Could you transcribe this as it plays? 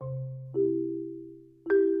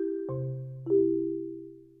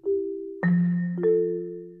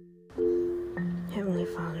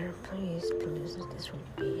Please, that this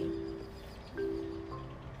would be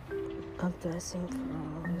a blessing for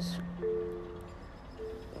all of us.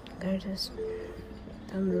 Guide us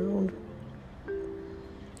down the road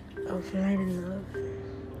of light and love.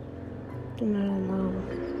 Do not allow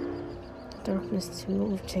darkness to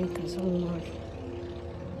overtake us, O Lord.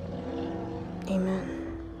 Amen.